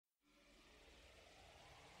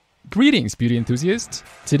Greetings, beauty enthusiasts!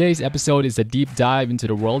 Today's episode is a deep dive into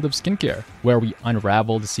the world of skincare, where we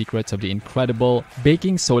unravel the secrets of the incredible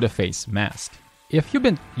baking soda face mask. If you've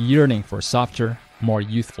been yearning for softer, more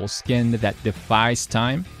youthful skin that defies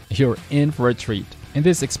time, you're in for a treat. In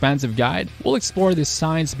this expansive guide, we'll explore the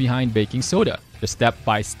science behind baking soda, the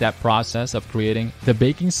step-by-step process of creating the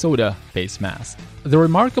baking soda face mask, the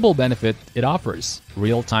remarkable benefit it offers,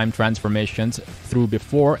 real-time transformations through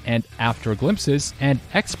before and after glimpses, and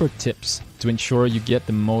expert tips to ensure you get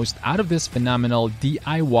the most out of this phenomenal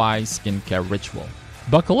DIY skincare ritual.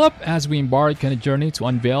 Buckle up as we embark on a journey to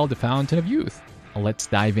unveil the fountain of youth. Let's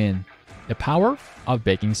dive in. The power of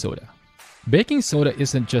baking soda. Baking soda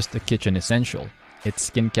isn't just a kitchen essential. Its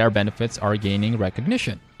skincare benefits are gaining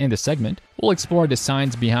recognition. In this segment, we'll explore the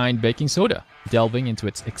science behind baking soda, delving into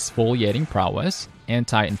its exfoliating prowess,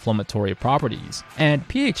 anti-inflammatory properties, and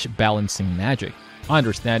pH balancing magic.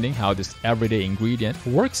 Understanding how this everyday ingredient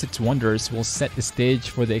works its wonders will set the stage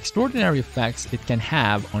for the extraordinary effects it can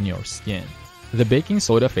have on your skin. The baking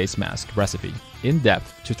soda face mask recipe,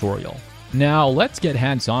 in-depth tutorial. Now let's get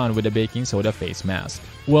hands-on with the baking soda face mask.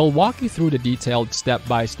 We'll walk you through the detailed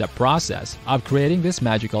step-by-step process of creating this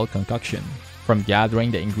magical concoction. From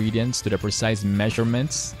gathering the ingredients to the precise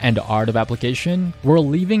measurements and the art of application, we're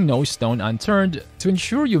leaving no stone unturned to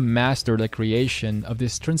ensure you master the creation of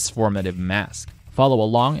this transformative mask. Follow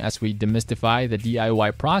along as we demystify the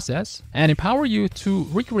DIY process and empower you to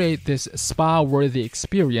recreate this spa-worthy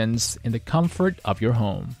experience in the comfort of your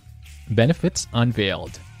home. Benefits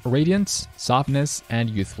unveiled. Radiance, softness, and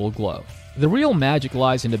youthful glow. The real magic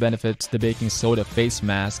lies in the benefits the baking soda face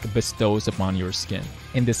mask bestows upon your skin.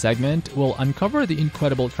 In this segment, we'll uncover the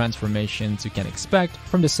incredible transformations you can expect,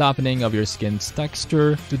 from the softening of your skin's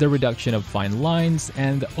texture to the reduction of fine lines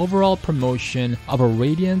and the overall promotion of a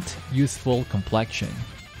radiant, youthful complexion.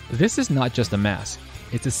 This is not just a mask,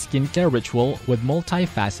 it's a skincare ritual with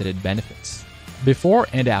multifaceted benefits. Before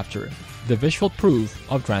and after, the visual proof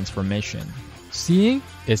of transformation. Seeing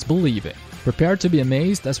is believing. Prepare to be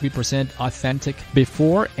amazed as we present authentic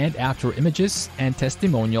before and after images and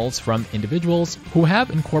testimonials from individuals who have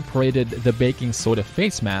incorporated the baking soda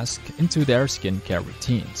face mask into their skincare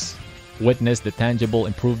routines. Witness the tangible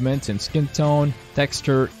improvements in skin tone,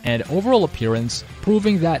 texture, and overall appearance,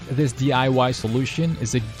 proving that this DIY solution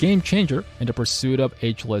is a game changer in the pursuit of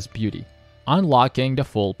ageless beauty. Unlocking the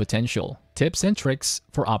full potential. Tips and tricks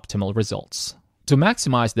for optimal results. To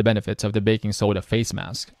maximize the benefits of the baking soda face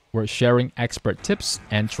mask, we're sharing expert tips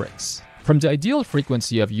and tricks. From the ideal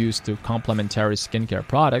frequency of use to complementary skincare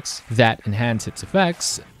products that enhance its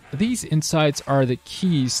effects, these insights are the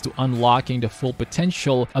keys to unlocking the full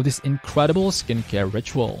potential of this incredible skincare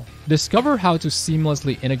ritual. Discover how to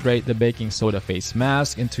seamlessly integrate the baking soda face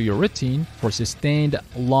mask into your routine for sustained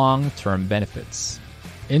long-term benefits.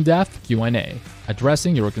 In-depth Q&A,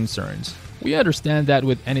 addressing your concerns. We understand that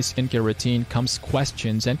with any skincare routine comes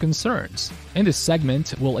questions and concerns. In this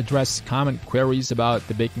segment, we'll address common queries about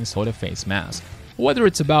the baking soda face mask. Whether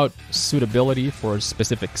it's about suitability for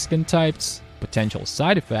specific skin types, potential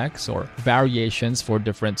side effects, or variations for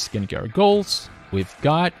different skincare goals, we've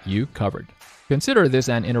got you covered. Consider this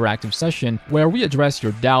an interactive session where we address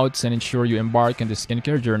your doubts and ensure you embark on the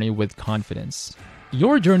skincare journey with confidence.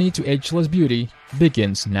 Your journey to ageless beauty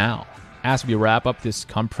begins now. As we wrap up this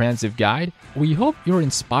comprehensive guide, we hope you're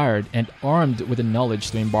inspired and armed with the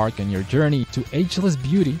knowledge to embark on your journey to ageless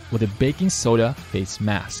beauty with a baking soda face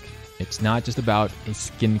mask. It's not just about a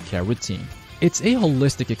skincare routine. It's a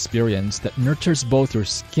holistic experience that nurtures both your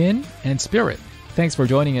skin and spirit. Thanks for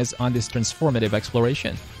joining us on this transformative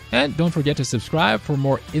exploration. And don't forget to subscribe for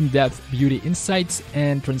more in-depth beauty insights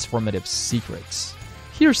and transformative secrets.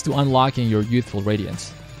 Here's to unlocking your youthful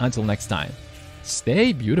radiance. Until next time,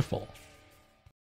 stay beautiful.